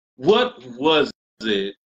think? What was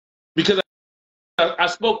it? Because I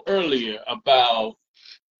spoke earlier about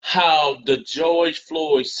how the George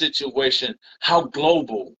Floyd situation, how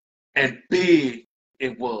global and big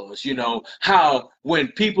it was, how when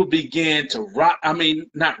people began to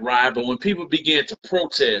not riot, but when people began to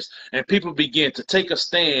protest and people began to take a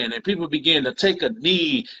stand and people began to take a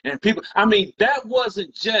knee and that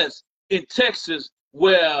wasn't just in Texas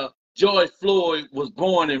where George Floyd was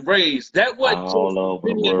born and raised. That wasn't just All in over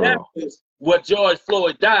the world. Minneapolis where George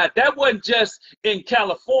Floyd died. That wasn't just in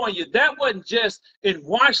California. That wasn't just in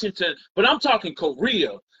Washington, but I'm talking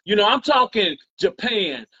Korea. I'm talking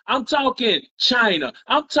Japan. I'm talking China.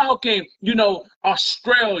 I'm talking,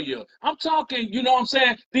 Australia. I'm talking, what I'm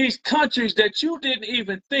saying, these countries that you didn't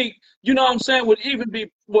even think, what I'm saying, would even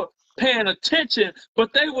be paying attention,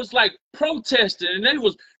 but they was like protesting and they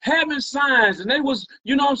was having signs and they was,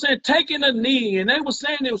 what I'm saying, taking a knee and they was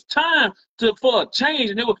saying it was time for a change.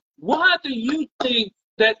 And why do you think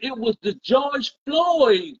that it was the George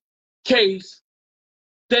Floyd case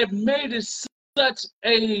that made it such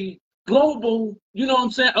a global,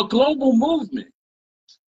 a global movement?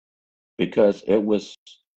 Because it was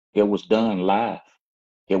done live.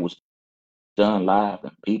 It was done live,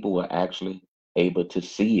 and people were actually able to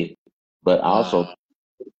see it. But also, Wow.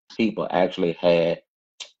 people actually had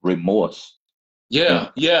remorse and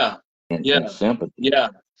Yeah, yeah, and yeah, sympathy yeah,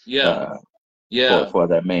 yeah, uh, yeah. for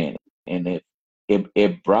that man, and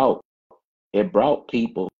it brought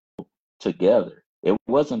people together. It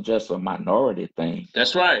wasn't just a minority thing.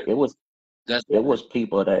 That's right. It was That's it right. was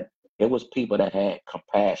people that had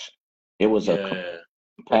compassion. It was a Yeah, yeah,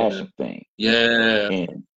 compassion thing. yeah,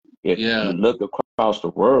 And if yeah. you look across the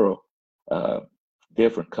world, uh,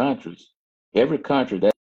 different countries, every country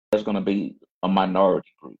there's going to be a minority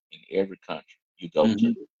group in every country you go to.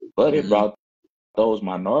 Hmm. But it Hmm. brought those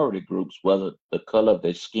minority groups, whether the color of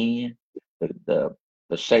their skin, the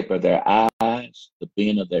shape of their eyes, the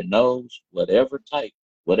bend of their nose, whatever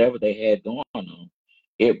they had going on,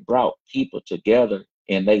 it brought people together,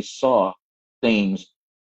 and they saw things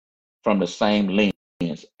from the same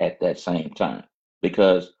lens at that same time.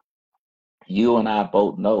 Because you and I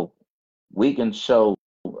both know we can show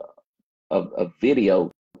a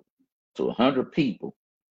video to 100 people,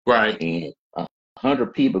 Right. and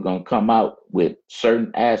 100 people gonna come out with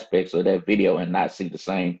certain aspects of that video and not see the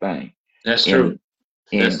same thing. That's true.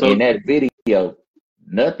 In That's so in true. that video,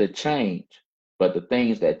 nothing changed, but the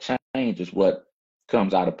things that change is what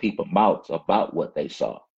comes out of people's mouths about what they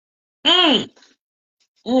saw. Mm,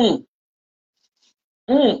 mm,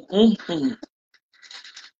 mm.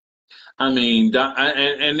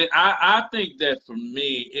 And I think that for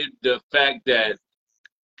me, the fact that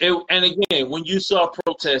and again, when you saw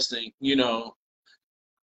protesting, you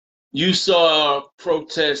saw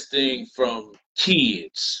protesting from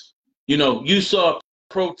kids. You saw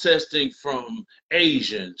protesting from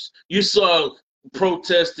Asians. You saw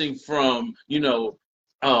protesting from,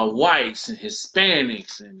 whites and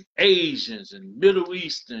Hispanics and Asians and Middle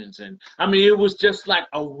Easterns. And it was just like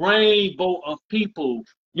a rainbow of people,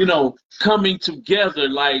 coming together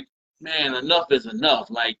like, man, enough is enough.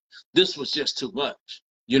 Like, this was just too much,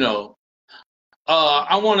 you know.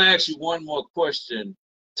 I want to ask you one more question,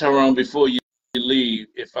 Tyrone, before you leave,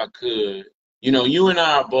 if I could. You and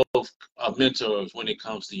I are both mentors when it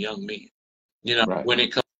comes to young men. Right. When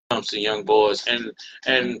it comes to young boys, and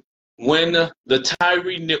when the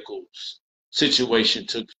Tyree Nichols situation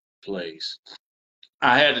took place,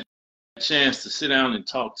 I had a chance to sit down and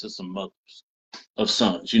talk to some mothers of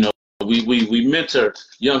sons. We mentor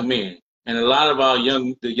young men, and a lot of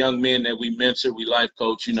the young men that we mentor, we life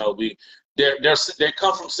coach. They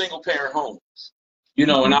come from single parent homes. And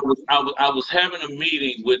Hmm. I was having a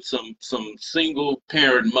meeting with some single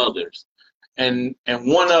parent mothers, and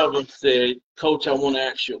one of them said, "Coach, I want to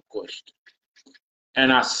ask you a question."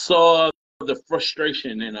 And I saw the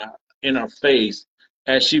frustration in her face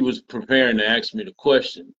as she was preparing to ask me the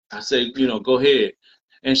question. I said, "Go ahead."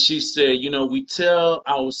 And she said, "We tell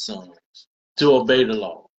our sons to obey the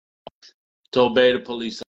law, to obey the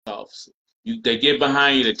police officer. They get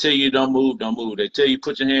behind you. They tell you don't move, don't move. They tell you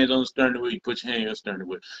put your hands on the steering wheel. You put your hands on the steering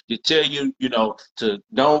wheel. They tell you, to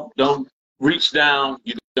don't reach down.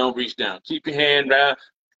 You don't reach down. Keep your hand down.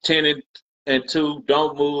 10 and 2.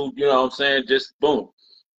 Don't move. You know what I'm saying? Just boom.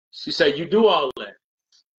 She said you do all that.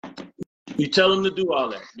 You tell them to do all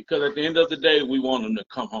that because at the end of the day, we want them to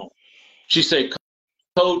come home. She said,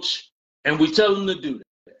 Coach, and we tell them to do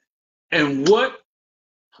that. And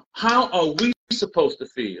how are we supposed to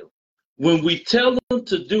feel when we tell them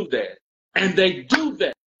to do that and they do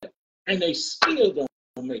that and they still don't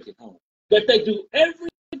make it home? That they do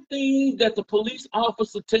everything that the police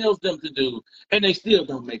officer tells them to do and they still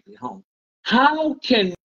don't make it home. How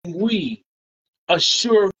can we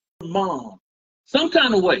assure mom some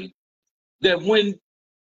kind of way that when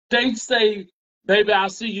they say, baby, I'll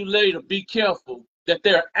see you later, be careful, that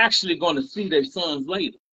they're actually going to see their sons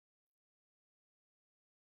later?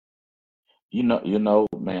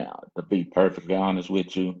 Man, to be perfectly honest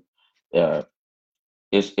with you,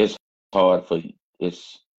 it's hard for you.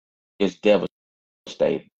 It's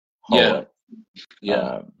devastating hard.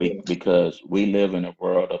 Yeah. Because we live in a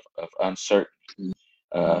world of uncertainty.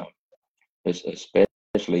 It's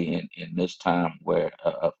especially in this time where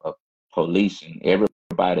of policing,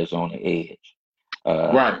 everybody's on the edge.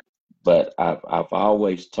 Right. But I've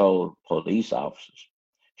always told police officers,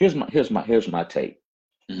 here's my take.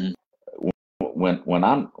 Mm-hmm. When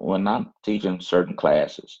I'm teaching certain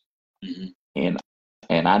classes, mm-hmm.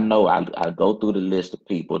 and I know I go through the list of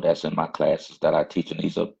people that's in my classes that I teach, and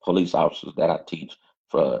these are police officers that I teach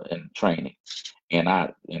for in training, and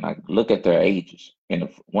I look at their ages, and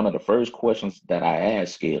one of the first questions that I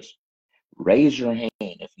ask is, raise your hand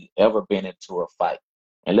if you've ever been into a fight.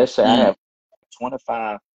 And let's say I have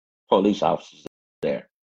 25 police officers there,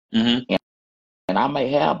 mm-hmm. and I may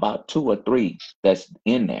have about 2 or 3 that's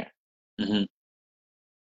in there mm-hmm.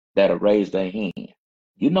 that'll raise their hand.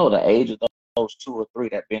 You know the age of those 2 or 3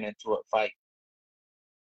 that been into a fight?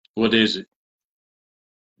 What is it?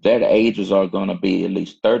 Their ages are going to be at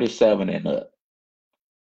least 37 and up.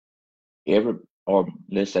 Or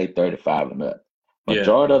let's say 35 and up.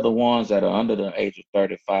 Majority of the ones that are under the age of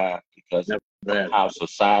 35, because of how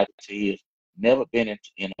society is, never been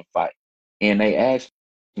in a fight. And they ask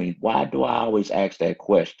me, why do I always ask that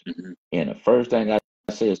question? Mm-hmm. And the first thing I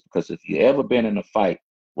say is because if you ever been in a fight,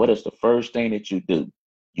 what is the first thing that you do?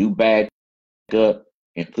 You back up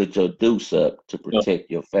and put your deuce up to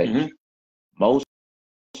protect your face. Mm-hmm. Most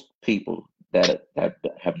people that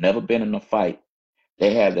have never been in a fight,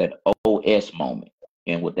 they have that OS moment.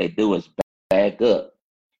 And what they do is back up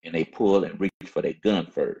and they pull and reach for their gun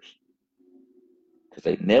first. Because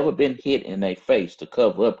they've never been hit in their face to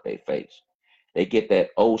cover up their face. They get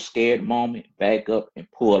that old scared moment, back up and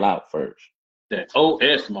pull out first. That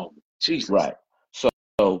OS moment. Jesus. Right.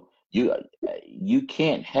 So you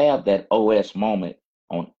can't have that OS moment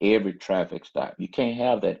on every traffic stop. You can't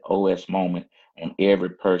have that OS moment on every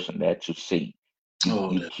person that you see.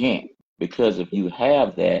 You can't. Because if you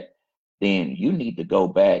have that, then you need to go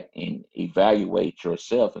back and evaluate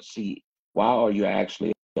yourself and see, why are you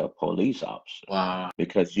actually a police officer? Wow.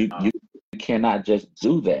 Because you cannot just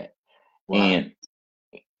do that. Wow.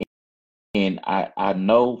 And I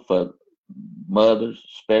know for mothers,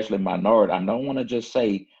 especially minority, I don't want to just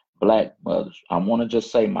say Black mothers. I want to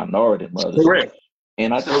just say minority mothers. Correct.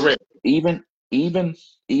 And I think even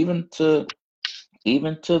to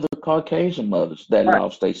the Caucasian mothers that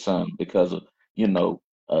lost their son because of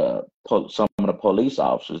some of the police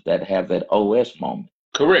officers that have that OS moment.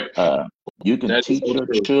 Correct. You can teach your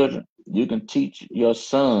children, you can teach your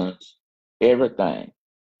sons everything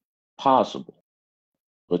possible,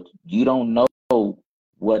 but you don't know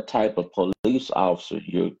what type of police officer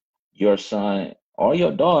your son or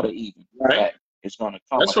your daughter even is going to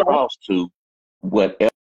come across to,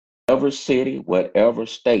 whatever city, whatever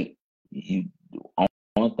state.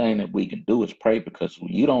 Only thing that we can do is pray, because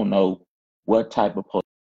you don't know what type of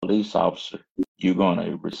police officer you're going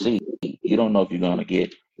to receive. You don't know if you're going to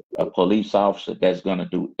get a police officer that's going to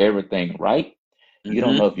do everything right. Mm-hmm. You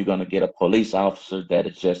don't know if you're going to get a police officer that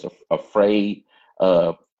is just afraid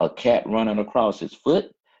of a cat running across his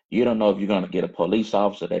foot. You don't know if you're going to get a police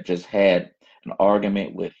officer that just had an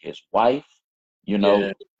argument with his wife.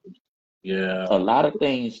 Yeah. A lot of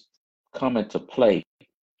things come into play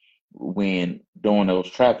when doing those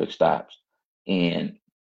traffic stops,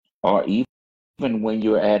 or even when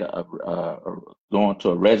you're at going to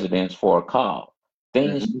a residence for a call.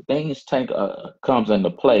 Things comes into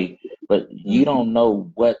play, but you don't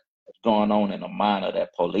know what's going on in the mind of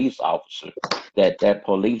that police officer. That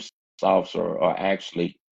police officer are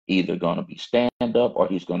actually either going to be stand up or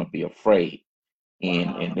he's going to be afraid.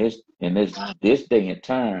 In this day and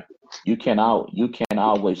time, you can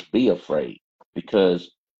always be afraid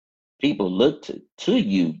because people look to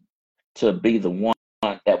you to be the one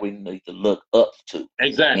that we need to look up to.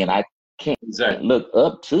 Exactly. And I can't Exactly. look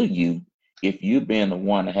up to you if you being the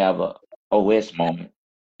one to have a OS moment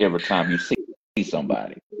every time you see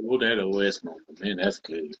somebody. Oh, that OS moment, man, that's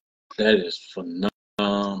good. That is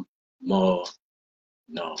phenomenal.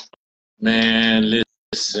 No, man,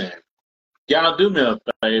 listen. Y'all do me a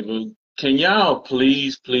favor. Can y'all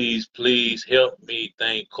please, please, please help me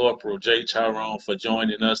thank Corporal J Tyrone for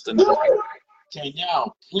joining us tonight? Can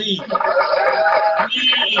y'all please,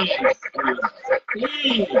 please,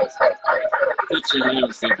 please put your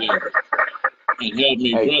hands together and help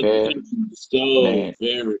me, Hey, brother? Kev, Thank you so man,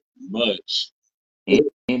 very much.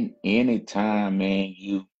 anytime, man,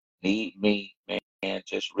 you need me, man,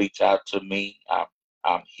 just reach out to me.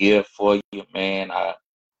 I'm here for you, man.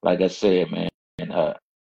 Like I said, man, uh,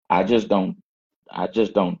 I just don't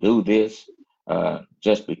do this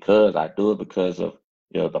just because I do it because of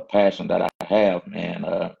the passion that I have, man.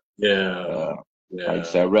 Yeah, Uh, like I yeah.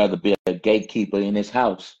 said, I'd rather be a gatekeeper in this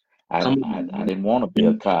house. Come I on, didn't want to be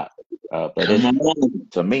a cop, but come it's on,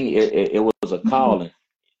 to me it was a calling. It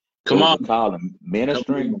come was a on, calling. come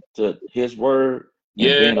Ministering on. to His word and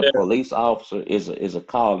Yeah. being a police officer is a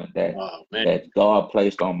calling Oh man, that God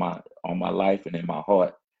placed on my life and in my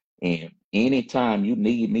heart. And anytime you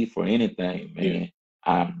need me for anything, yeah. man,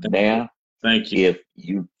 I'm Thank you. there. Thank you.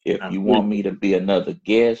 If I you want me appreciate to it. be another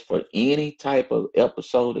guest for any type of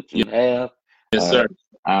episode that Yeah. you have, Yes, uh, sir.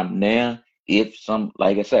 I'm there. If some,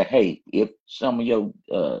 like I said, hey, if some of your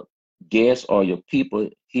guests or your people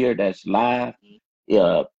here that's live,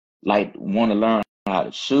 uh, like want to learn how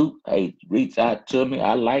to shoot, hey, reach out to me.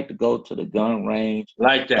 I like to go to the gun range,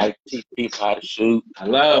 Like that. like to teach people how to shoot. I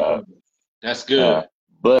love Uh, it. That's uh, good.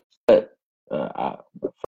 but I,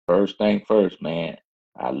 first thing first, man.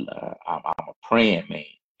 I'm a praying man,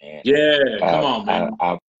 and Yeah. Come on, man.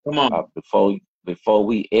 I Come on. before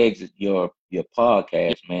we exit your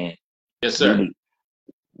podcast, man, Yes, we sir. need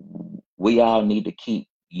we all need to keep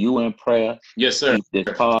you in prayer, Yes, sir. keep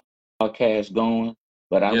this podcast going.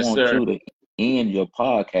 But I Yes, want sir. you to end your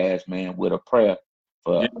podcast, man, with a prayer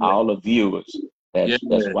for Yeah. all the viewers Yeah.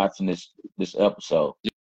 that's watching this episode.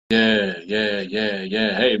 Yeah, yeah, yeah,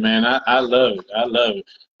 yeah. Hey, man, I love it. I love it.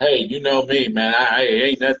 Hey, you know me, man. I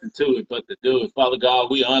ain't nothing to it but to do it. Father God,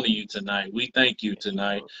 we honor you tonight. We thank you Yes,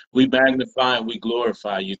 tonight. Lord. We magnify and we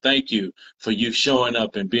glorify you. Thank you for you showing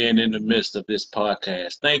up and being in the midst of this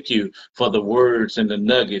podcast. Thank you for the words and the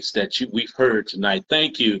nuggets that we've heard tonight.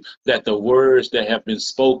 Thank you that the words that have been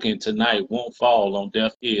spoken tonight won't fall on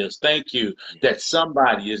deaf ears. Thank you that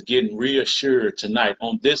somebody is getting reassured tonight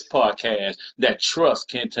on this podcast that trust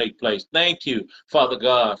can take place. Thank you, Father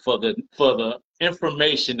God, for the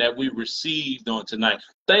information that we received on tonight.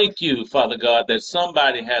 Thank you, Father God, that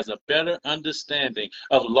somebody has a better understanding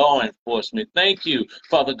of law enforcement. Thank you,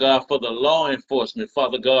 Father God, for the law enforcement,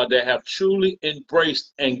 Father God, that have truly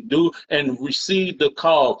embraced and received the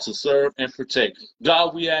call to serve and protect.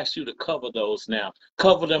 God, we ask you to cover those now.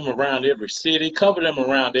 Cover them around every city, cover them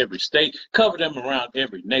around every state, cover them around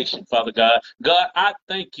every nation, Father God. God, I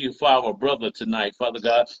thank you for our brother tonight, Father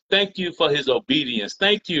God. Thank you for his obedience.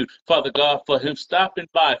 Thank you, Father God, for him stopping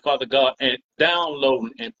by, Father God, and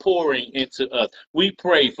downloading and pouring into us. We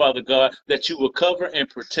pray, Father God, that you will cover and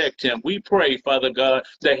protect him. We pray, Father God,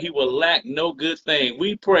 that he will lack no good thing.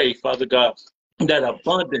 We pray, Father God, that Yes, Lord.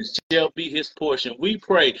 abundance shall be his portion. We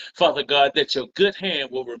pray, Father God, that your good hand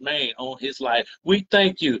will remain on his life. We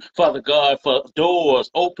thank you, Father God, for doors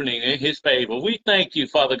opening in his favor. We thank you,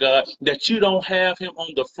 Father God, that you don't have him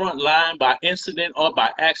on the front line by incident or by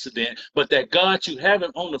accident, but that, God, you have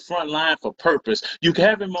him on the front line for purpose. You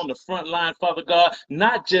have him on the front line, Father God,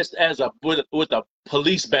 not just as with a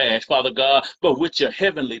police badge, Father God, but with your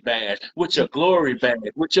heavenly badge, with your glory badge,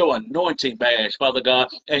 with your anointing badge, Father God.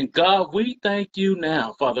 And God, we thank you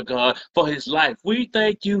now, Father God, for his life. We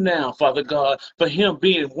thank you now, Father God, for him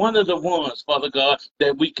being one of the ones, Father God,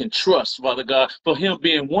 that we can trust, Father God, for him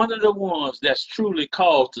being one of the ones that's truly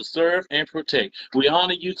called to serve and protect. We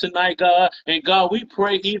honor you tonight, God. And God, we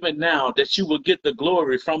pray even now that you will get the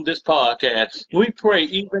glory from this podcast. We pray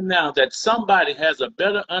even now that somebody has a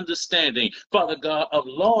better understanding, Father God, God, of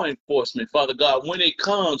law enforcement, Father God, when it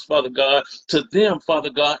comes, Father God, to them, Father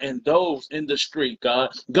God, and those in the street, God.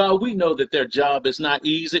 God, we know that their job is not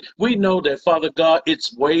easy. We know that, Father God,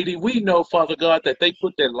 it's weighty. We know, Father God, that they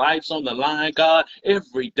put their lives on the line, God,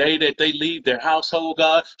 every day that they leave their household,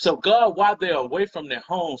 God. So, God, while they're away from their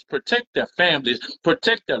homes, protect their families,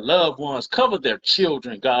 protect their loved ones, cover their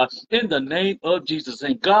children, God, in the name of Jesus.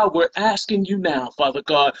 And God, we're asking you now, Father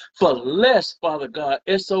God, for less, Father God,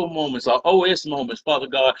 SO moments or OS moments, Father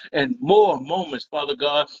God, and more moments, Father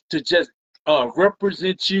God, to just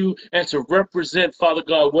represent you and to represent, Father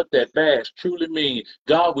God, what that badge truly means.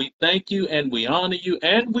 God, we thank you and we honor you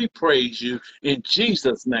and we praise you in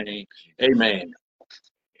Jesus' name. Amen.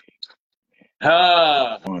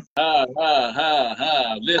 Ha, ha, ha, ha,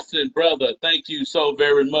 ha. Listen, brother, thank you so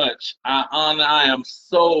very much. I am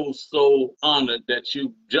so honored that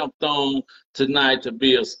you jumped on tonight to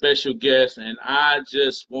be a special guest. And I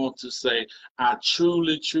just want to say, I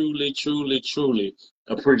truly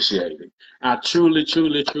appreciate it. I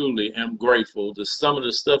truly am grateful to some of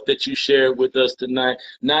the stuff that you shared with us tonight,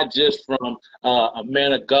 not just from a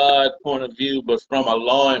man of God point of view, but from a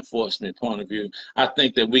law enforcement point of view. I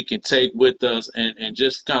think that we can take with us and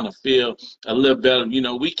just kind of feel a little better. You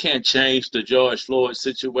know, we can't change the George Floyd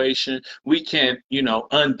situation. We can't,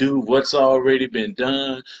 undo what's already been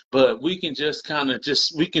done, but we can just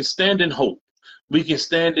we can stand in hope. We can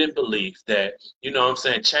stand in belief that,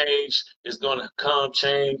 change is going to come,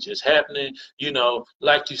 change is happening.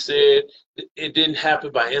 Like you said, it didn't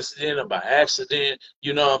happen by incident or by accident.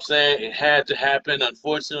 It had to happen.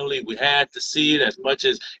 Unfortunately, we had to see it, as much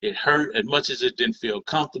as it hurt, as much as it didn't feel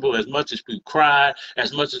comfortable, as much as we cried,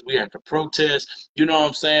 as much as we had to protest.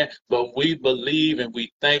 But we believe and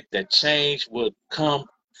we think that change will come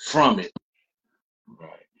from it.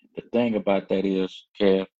 Right. The thing about that is,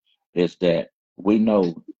 Kev, is that we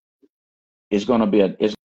know it's gonna be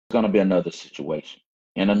another situation,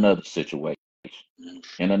 and another situation,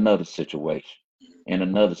 and another situation, and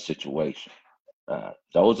another situation.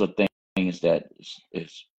 Those are things that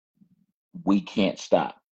is we can't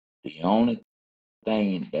stop. The only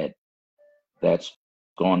thing that's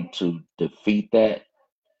going to defeat that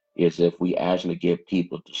is if we actually get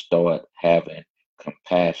people to start having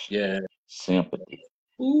compassion, sympathy,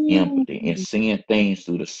 empathy, and seeing things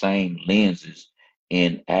through the same lenses,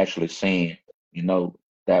 and actually saying,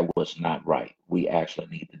 that was not right. We actually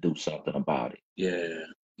need to do something about it. Yeah.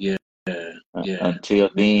 Until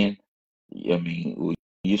then,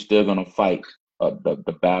 you're still gonna fight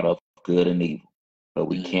the battle of good and evil, but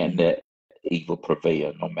we can't let evil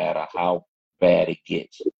prevail, no matter how bad it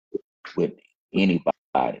gets with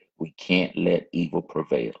anybody. We can't let evil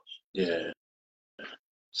prevail. Yeah.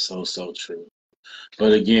 So true.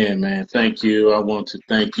 But again, man, thank you. I want to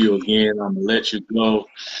thank you again. I'm going to let you go.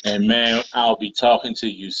 And, man, I'll be talking to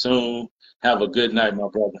you soon. Have a good night, my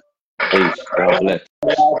brother. Peace. God bless.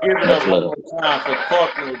 I'll give it up one more time for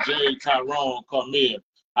Corporal J Tyrone Cormier.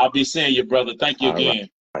 I'll be seeing you, brother. Thank you again.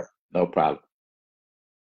 Right. No problem.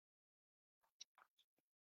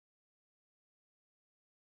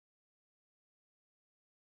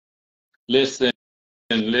 Listen.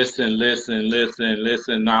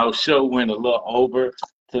 Our show went a little over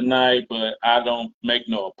tonight, but I don't make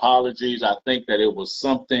no apologies. I think that it was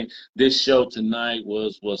something. This show tonight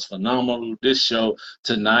was phenomenal. This show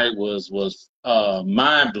tonight was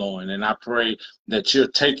mind blowing, and I pray that you're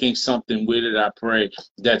taking something with it. I pray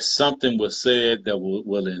that something was said that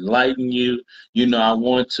will enlighten you. I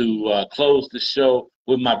want to close the show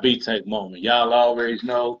with my B-Tech moment. Y'all always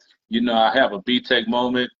know, I have a B-Tech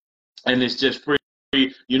moment, and it's just free.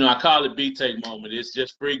 I call it B-Take moment. It's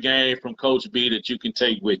just free game from Coach B that you can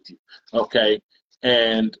take with you, okay?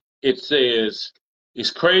 And it says, it's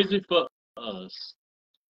crazy for us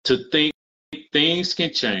to think things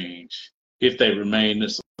can change if they remain the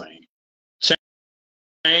same.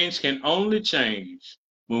 Change can only change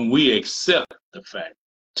when we accept the fact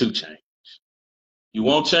to change. You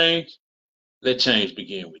won't change? Let change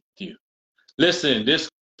begin with you. Listen, this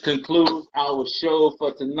concludes our show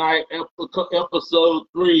for tonight, episode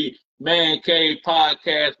 3, Man Cave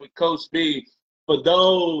Podcast with Coach B. For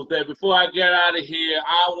those that, before I get out of here,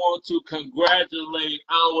 I want to congratulate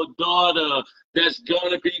our daughter that's going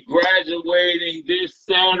to be graduating this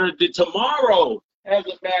Saturday, tomorrow. As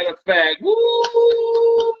a matter of fact,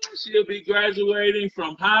 woo, she'll be graduating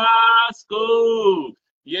from high school.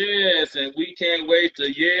 Yes, and we can't wait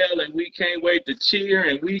to yell, and we can't wait to cheer,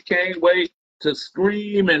 and we can't wait to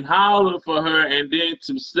scream and holler for her, and then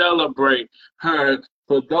to celebrate her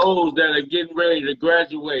for those that are getting ready to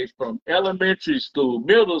graduate from elementary school,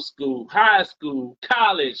 middle school, high school,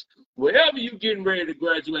 college, wherever you're getting ready to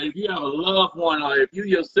graduate. If you have a loved one or if you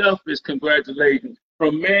yourself is congratulating.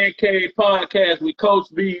 From Man Cave Podcast with Coach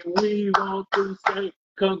B, we want to say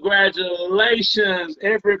congratulations,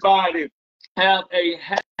 everybody. Have a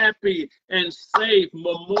happy and safe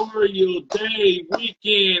Memorial Day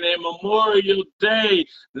weekend and Memorial Day.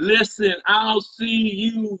 Listen, I'll see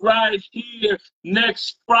you right here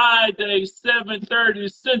next Friday,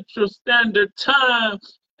 7:30 Central Standard Time.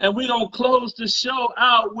 And we're going to close the show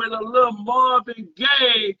out with a little Marvin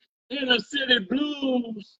Gaye, Inner City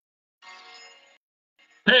Blues.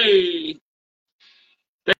 Hey,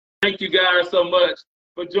 thank you guys so much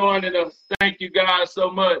for joining us. Thank you guys so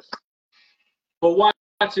much for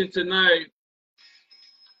watching tonight.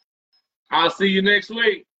 I'll see you next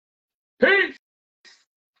week. Peace.